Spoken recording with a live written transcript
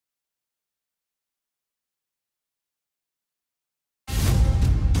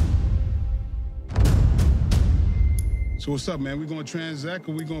So what's up, man? We gonna transact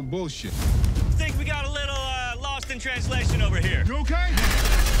or we gonna bullshit? Think we got a little lost in translation over here. You okay?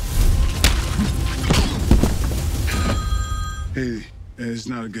 Hey, it's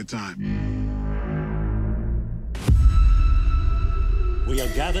not a good time. We are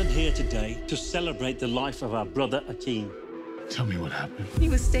gathered here today to celebrate the life of our brother Akeem. Tell me what happened. He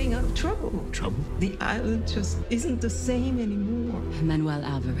was staying out of trouble. Trouble? The island just isn't the same anymore. Manuel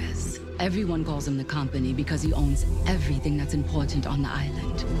Alvarez. Everyone calls him the company because he owns everything that's important on the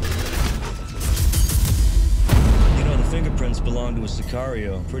island. You know, the fingerprints belong to a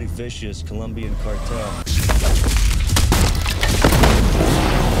Sicario, pretty vicious Colombian cartel.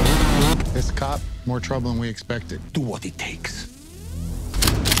 This cop, more trouble than we expected. Do what it takes.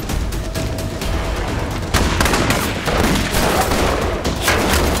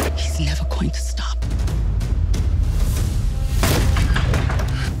 He's never going to stop.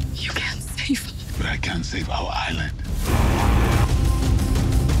 You can't save him. But I can't save our island.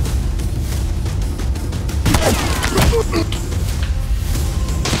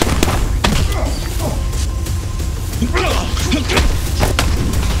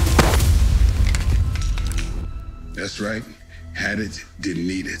 That's right. Had it, didn't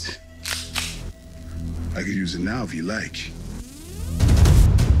need it. I could use it now if you like.